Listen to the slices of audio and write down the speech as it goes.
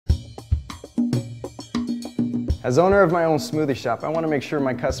As owner of my own smoothie shop, I want to make sure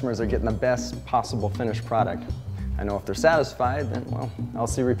my customers are getting the best possible finished product. I know if they're satisfied, then, well, I'll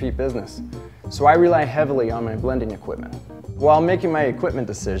see repeat business. So I rely heavily on my blending equipment. While making my equipment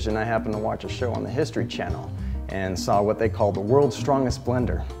decision, I happened to watch a show on the History Channel and saw what they call the world's strongest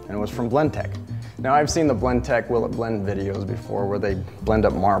blender, and it was from Blendtec. Now, I've seen the Blendtec Will It Blend videos before where they blend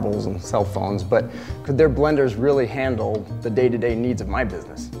up marbles and cell phones, but could their blenders really handle the day-to-day needs of my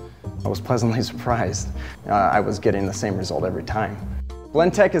business? I was pleasantly surprised. I was getting the same result every time.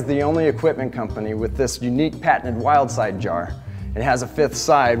 Blendtec is the only equipment company with this unique patented wild side jar. It has a fifth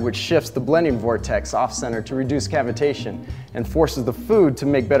side which shifts the blending vortex off-center to reduce cavitation and forces the food to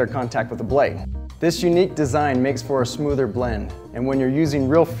make better contact with the blade. This unique design makes for a smoother blend, and when you're using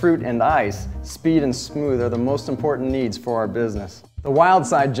real fruit and ice, speed and smooth are the most important needs for our business. The wild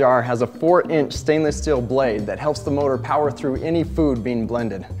side jar has a 4-inch stainless steel blade that helps the motor power through any food being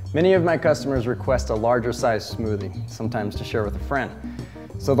blended. Many of my customers request a larger size smoothie, sometimes to share with a friend.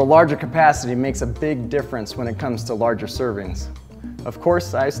 So the larger capacity makes a big difference when it comes to larger servings. Of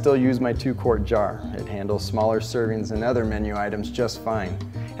course, I still use my 2-quart jar. It handles smaller servings and other menu items just fine.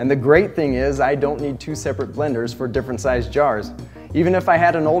 And the great thing is I don't need 2 separate blenders for different sized jars. Even if I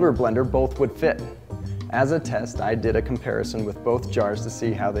had an older blender, both would fit. As a test, I did a comparison with both jars to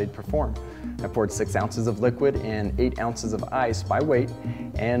see how they'd perform. I poured 6 ounces of liquid and 8 ounces of ice by weight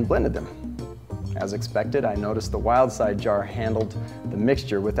and blended them. As expected, I noticed the wild side jar handled the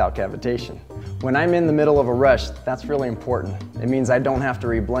mixture without cavitation. When I'm in the middle of a rush, that's really important. It means I don't have to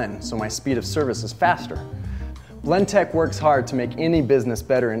reblend, so my speed of service is faster. Blendtec works hard to make any business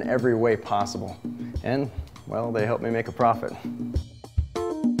better in every way possible. And, well, they help me make a profit.